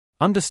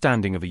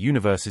Understanding of the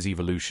universe's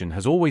evolution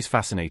has always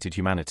fascinated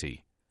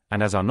humanity,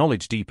 and as our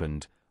knowledge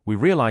deepened, we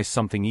realized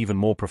something even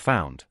more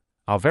profound.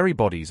 Our very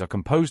bodies are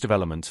composed of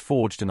elements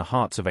forged in the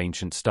hearts of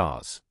ancient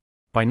stars.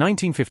 By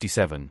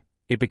 1957,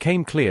 it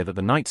became clear that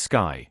the night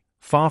sky,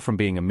 far from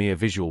being a mere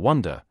visual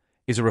wonder,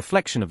 is a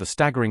reflection of the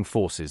staggering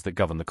forces that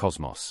govern the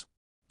cosmos.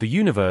 The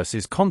universe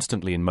is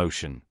constantly in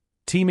motion,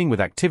 teeming with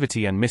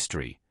activity and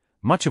mystery,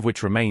 much of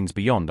which remains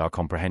beyond our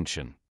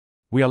comprehension.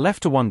 We are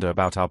left to wonder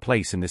about our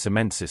place in this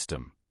immense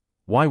system,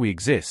 why we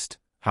exist,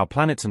 how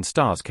planets and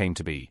stars came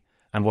to be,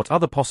 and what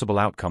other possible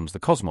outcomes the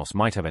cosmos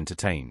might have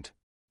entertained.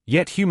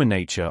 Yet human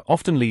nature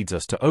often leads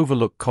us to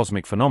overlook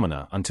cosmic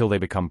phenomena until they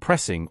become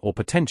pressing or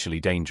potentially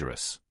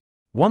dangerous.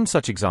 One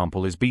such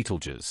example is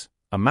Betelgeuse,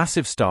 a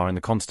massive star in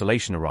the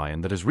constellation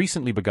Orion that has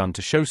recently begun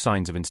to show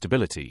signs of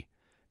instability,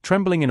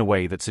 trembling in a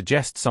way that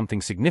suggests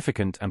something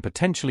significant and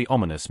potentially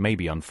ominous may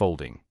be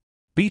unfolding.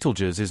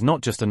 Betelgeuse is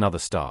not just another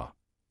star.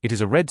 It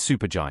is a red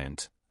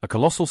supergiant, a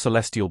colossal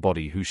celestial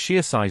body whose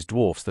sheer size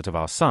dwarfs that of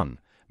our Sun,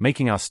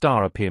 making our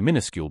star appear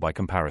minuscule by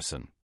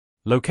comparison.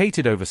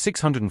 Located over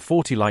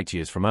 640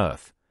 light-years from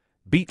Earth,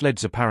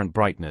 Betelgeuse's apparent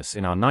brightness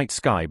in our night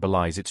sky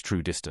belies its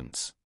true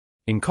distance.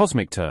 In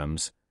cosmic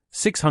terms,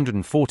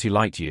 640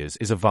 light-years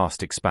is a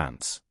vast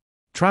expanse.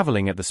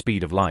 Traveling at the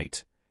speed of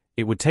light,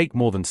 it would take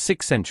more than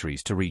 6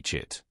 centuries to reach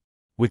it.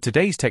 With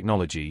today's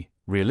technology,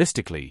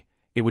 realistically,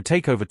 it would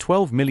take over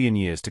 12 million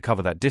years to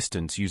cover that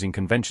distance using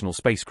conventional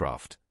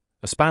spacecraft,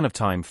 a span of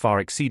time far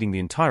exceeding the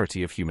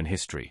entirety of human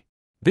history.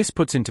 This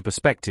puts into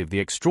perspective the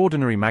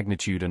extraordinary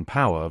magnitude and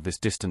power of this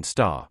distant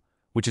star,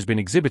 which has been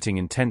exhibiting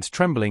intense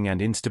trembling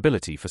and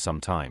instability for some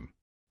time.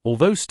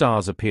 Although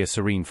stars appear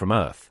serene from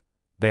Earth,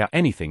 they are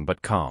anything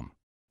but calm.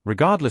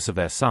 Regardless of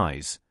their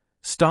size,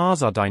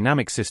 stars are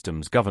dynamic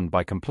systems governed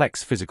by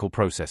complex physical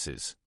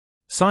processes.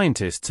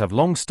 Scientists have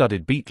long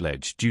studied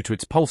Betelgeuse due to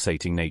its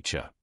pulsating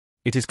nature.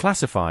 It is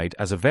classified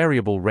as a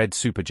variable red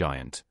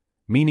supergiant,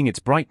 meaning its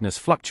brightness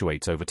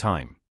fluctuates over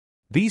time.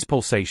 These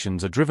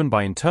pulsations are driven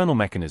by internal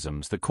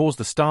mechanisms that cause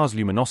the star's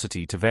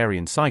luminosity to vary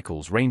in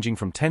cycles ranging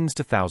from tens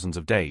to thousands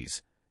of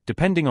days,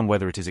 depending on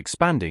whether it is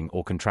expanding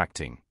or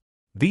contracting.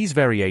 These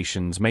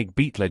variations make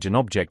Betelgeuse an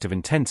object of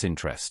intense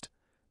interest,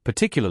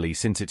 particularly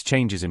since its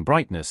changes in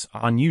brightness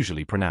are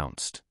unusually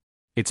pronounced.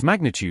 Its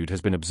magnitude has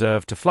been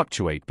observed to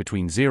fluctuate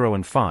between 0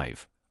 and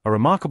 5, a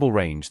remarkable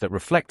range that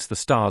reflects the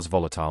star's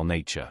volatile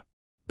nature.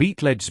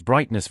 Betelgeuse's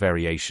brightness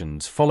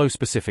variations follow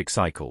specific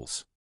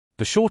cycles.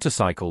 The shorter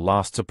cycle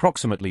lasts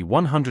approximately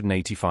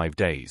 185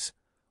 days,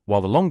 while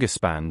the longest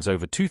spans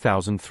over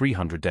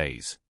 2,300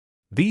 days.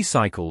 These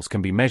cycles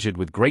can be measured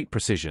with great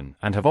precision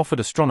and have offered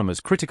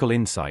astronomers critical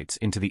insights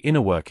into the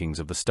inner workings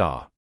of the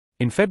star.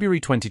 In February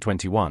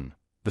 2021,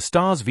 the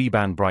star's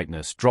V-band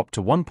brightness dropped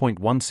to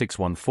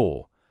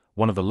 1.1614,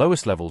 one of the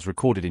lowest levels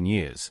recorded in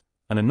years,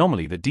 an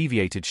anomaly that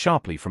deviated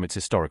sharply from its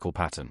historical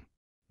pattern.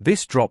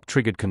 This drop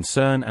triggered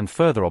concern and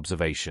further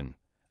observation,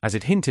 as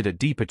it hinted at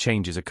deeper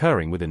changes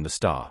occurring within the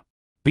star.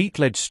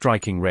 Betelgeuse's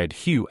striking red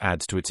hue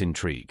adds to its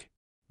intrigue.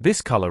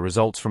 This color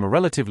results from a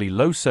relatively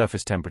low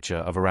surface temperature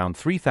of around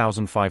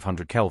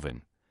 3,500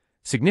 Kelvin,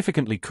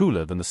 significantly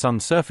cooler than the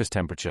Sun's surface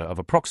temperature of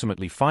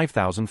approximately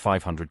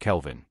 5,500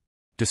 Kelvin.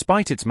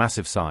 Despite its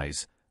massive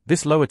size,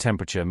 this lower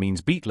temperature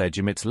means Betelgeuse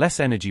emits less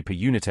energy per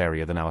unit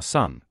area than our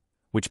Sun,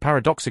 which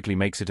paradoxically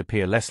makes it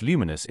appear less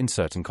luminous in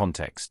certain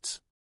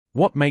contexts.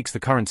 What makes the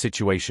current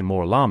situation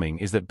more alarming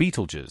is that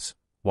Betelgeuse,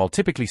 while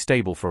typically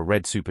stable for a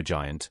red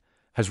supergiant,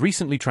 has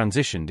recently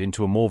transitioned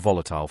into a more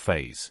volatile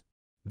phase.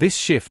 This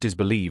shift is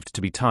believed to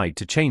be tied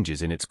to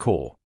changes in its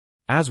core.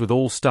 As with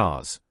all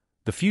stars,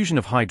 the fusion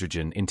of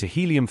hydrogen into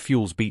helium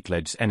fuels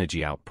Betelgeuse's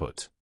energy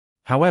output.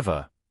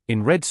 However,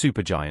 in red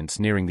supergiants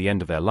nearing the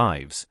end of their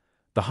lives,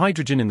 the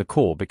hydrogen in the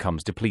core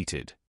becomes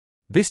depleted.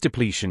 This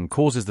depletion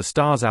causes the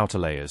star's outer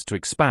layers to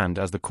expand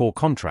as the core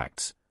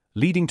contracts,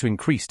 leading to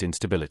increased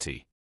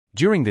instability.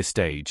 During this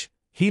stage,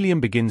 helium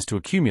begins to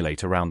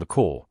accumulate around the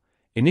core,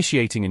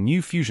 initiating a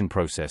new fusion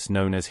process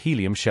known as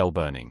helium shell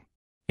burning.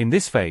 In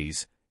this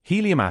phase,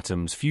 helium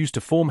atoms fuse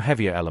to form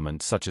heavier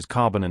elements such as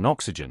carbon and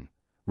oxygen,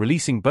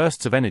 releasing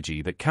bursts of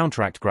energy that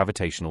counteract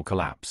gravitational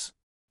collapse.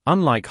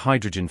 Unlike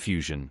hydrogen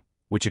fusion,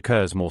 which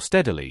occurs more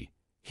steadily,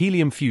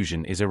 helium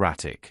fusion is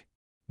erratic.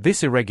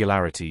 This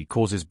irregularity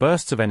causes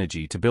bursts of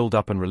energy to build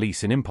up and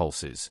release in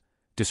impulses,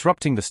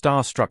 disrupting the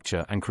star's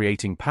structure and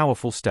creating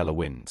powerful stellar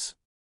winds.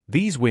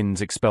 These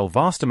winds expel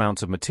vast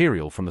amounts of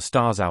material from the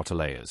star's outer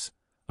layers,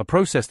 a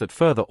process that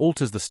further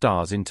alters the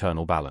star's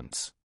internal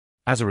balance.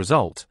 As a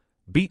result,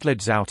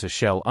 Betelgeuse's outer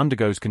shell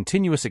undergoes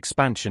continuous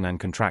expansion and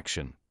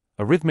contraction,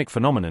 a rhythmic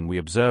phenomenon we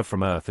observe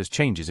from Earth as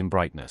changes in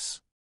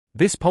brightness.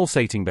 This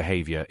pulsating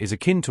behavior is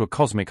akin to a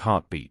cosmic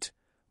heartbeat,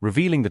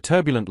 revealing the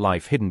turbulent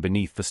life hidden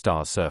beneath the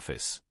star's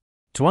surface.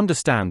 To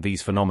understand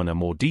these phenomena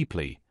more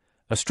deeply,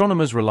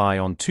 astronomers rely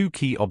on two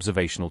key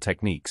observational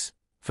techniques: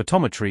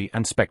 photometry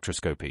and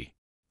spectroscopy.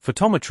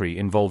 Photometry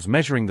involves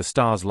measuring the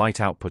star's light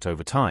output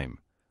over time,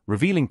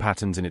 revealing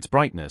patterns in its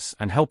brightness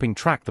and helping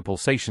track the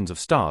pulsations of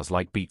stars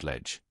like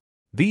Betelgeuse.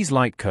 These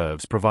light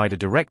curves provide a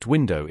direct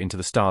window into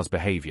the star's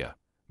behavior,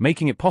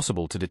 making it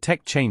possible to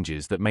detect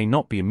changes that may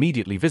not be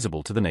immediately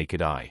visible to the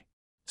naked eye.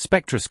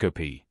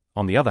 Spectroscopy,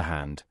 on the other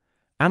hand,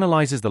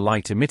 analyzes the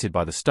light emitted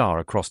by the star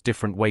across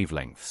different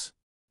wavelengths.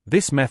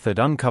 This method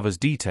uncovers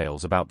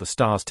details about the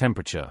star's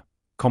temperature,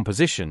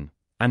 composition,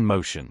 and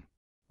motion.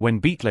 When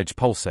Betelgeuse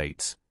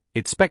pulsates,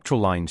 its spectral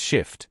lines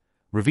shift,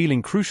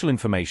 revealing crucial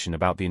information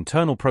about the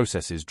internal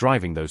processes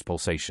driving those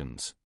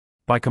pulsations.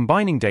 By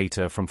combining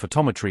data from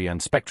photometry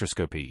and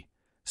spectroscopy,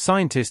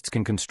 scientists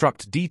can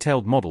construct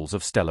detailed models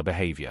of stellar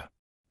behavior.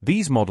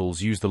 These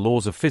models use the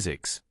laws of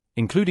physics,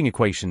 including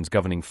equations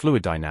governing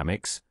fluid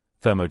dynamics,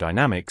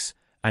 thermodynamics,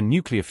 and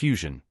nuclear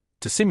fusion,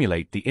 to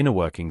simulate the inner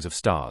workings of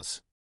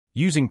stars.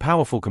 Using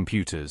powerful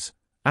computers,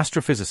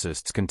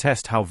 astrophysicists can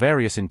test how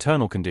various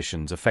internal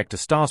conditions affect a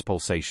star's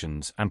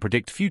pulsations and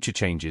predict future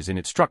changes in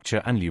its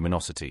structure and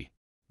luminosity.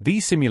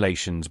 These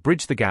simulations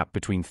bridge the gap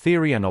between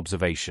theory and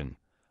observation,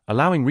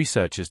 allowing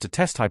researchers to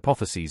test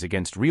hypotheses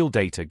against real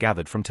data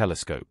gathered from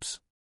telescopes.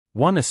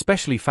 One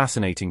especially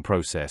fascinating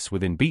process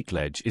within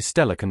Betelgeuse is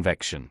stellar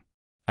convection.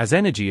 As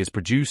energy is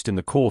produced in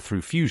the core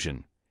through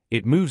fusion,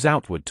 it moves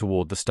outward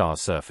toward the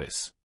star's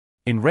surface.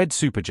 In red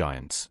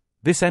supergiants,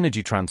 this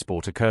energy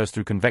transport occurs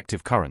through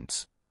convective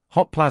currents.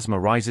 Hot plasma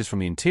rises from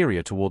the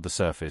interior toward the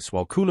surface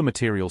while cooler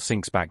material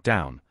sinks back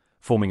down,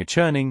 forming a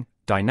churning,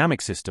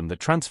 dynamic system that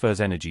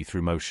transfers energy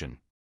through motion.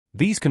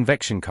 These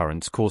convection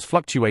currents cause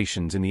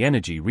fluctuations in the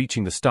energy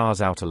reaching the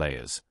star's outer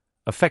layers,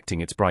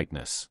 affecting its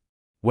brightness.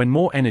 When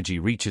more energy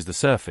reaches the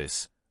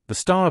surface, the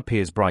star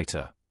appears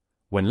brighter.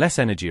 When less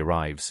energy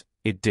arrives,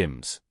 it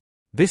dims.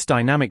 This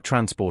dynamic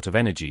transport of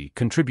energy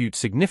contributes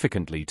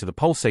significantly to the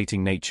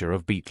pulsating nature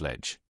of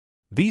Betelgeuse.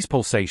 These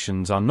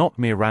pulsations are not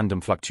mere random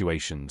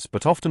fluctuations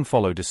but often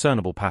follow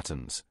discernible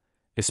patterns,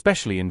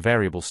 especially in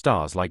variable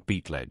stars like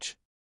Betelgeuse.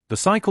 The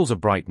cycles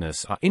of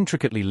brightness are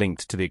intricately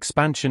linked to the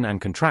expansion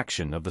and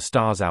contraction of the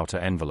star's outer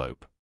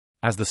envelope.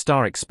 As the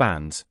star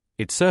expands,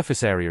 its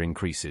surface area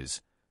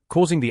increases,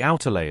 causing the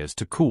outer layers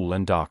to cool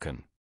and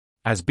darken.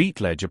 As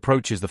Betelgeuse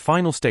approaches the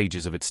final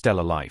stages of its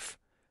stellar life,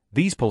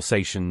 these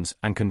pulsations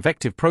and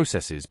convective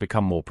processes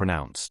become more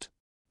pronounced.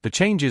 The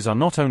changes are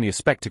not only a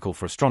spectacle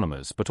for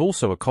astronomers but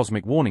also a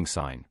cosmic warning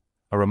sign,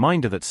 a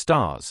reminder that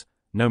stars,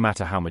 no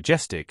matter how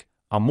majestic,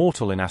 are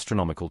mortal in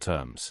astronomical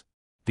terms.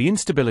 The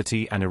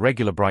instability and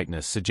irregular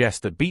brightness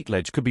suggest that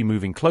Betelgeuse could be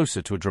moving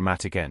closer to a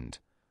dramatic end,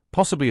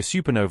 possibly a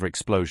supernova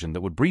explosion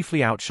that would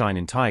briefly outshine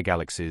entire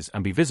galaxies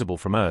and be visible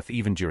from Earth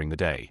even during the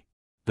day.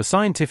 The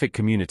scientific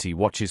community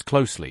watches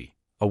closely,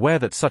 aware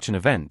that such an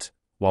event,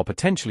 while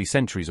potentially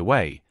centuries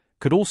away,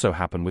 could also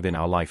happen within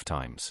our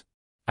lifetimes.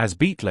 As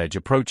Betelgeuse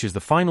approaches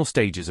the final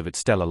stages of its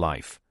stellar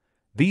life,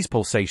 these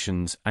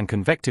pulsations and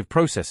convective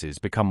processes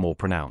become more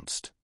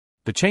pronounced.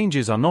 The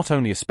changes are not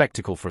only a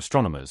spectacle for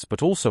astronomers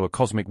but also a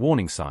cosmic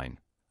warning sign,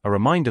 a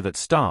reminder that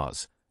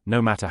stars,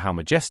 no matter how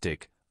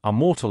majestic, are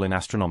mortal in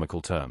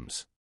astronomical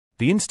terms.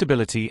 The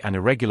instability and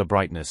irregular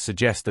brightness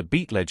suggest that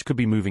Betelgeuse could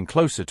be moving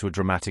closer to a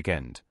dramatic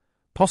end,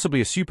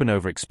 possibly a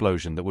supernova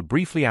explosion that would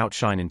briefly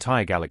outshine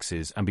entire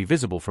galaxies and be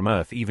visible from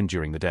Earth even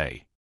during the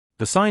day.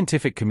 The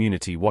scientific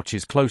community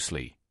watches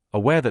closely,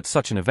 aware that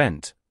such an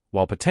event,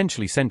 while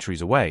potentially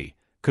centuries away,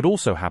 could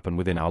also happen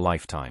within our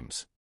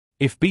lifetimes.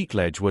 If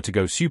Betelgeuse were to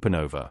go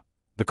supernova,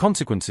 the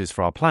consequences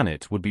for our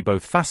planet would be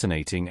both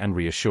fascinating and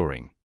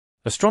reassuring.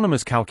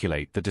 Astronomers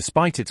calculate that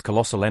despite its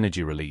colossal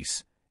energy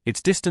release,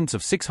 its distance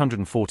of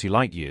 640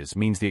 light-years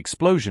means the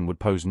explosion would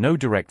pose no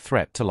direct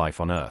threat to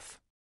life on Earth.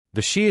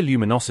 The sheer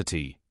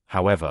luminosity,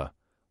 however,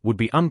 would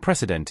be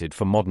unprecedented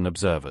for modern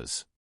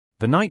observers.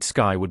 The night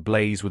sky would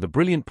blaze with a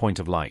brilliant point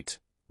of light,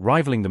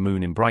 rivaling the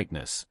moon in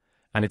brightness,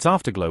 and its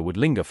afterglow would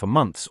linger for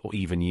months or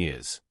even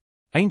years.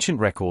 Ancient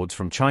records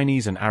from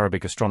Chinese and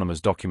Arabic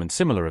astronomers document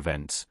similar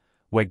events,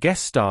 where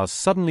guest stars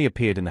suddenly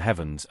appeared in the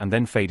heavens and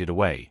then faded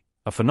away,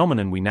 a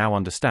phenomenon we now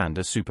understand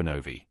as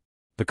supernovae.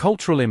 The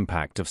cultural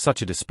impact of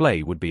such a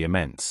display would be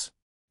immense.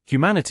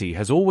 Humanity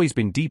has always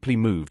been deeply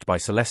moved by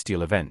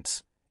celestial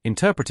events,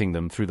 interpreting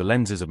them through the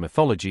lenses of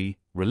mythology,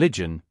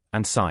 religion,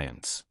 and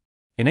science.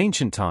 In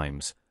ancient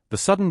times, the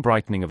sudden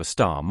brightening of a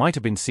star might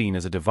have been seen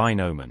as a divine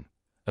omen,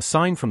 a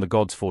sign from the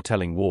gods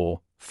foretelling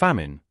war,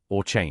 famine,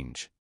 or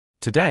change.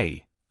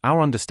 Today, our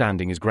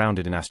understanding is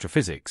grounded in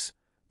astrophysics,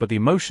 but the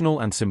emotional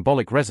and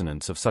symbolic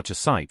resonance of such a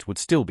sight would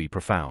still be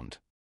profound.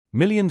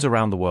 Millions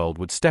around the world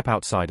would step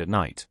outside at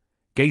night,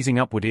 gazing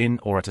upward in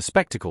or at a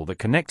spectacle that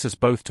connects us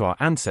both to our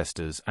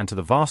ancestors and to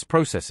the vast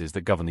processes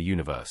that govern the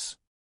universe.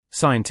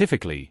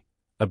 Scientifically,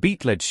 a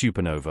Betelgeuse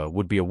supernova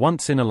would be a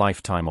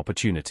once-in-a-lifetime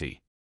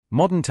opportunity.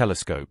 Modern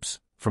telescopes,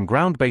 from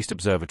ground-based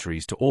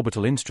observatories to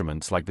orbital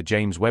instruments like the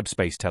James Webb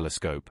Space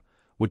Telescope,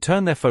 would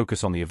turn their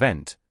focus on the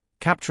event,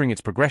 capturing its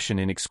progression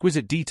in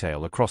exquisite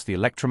detail across the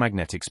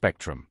electromagnetic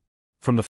spectrum. From the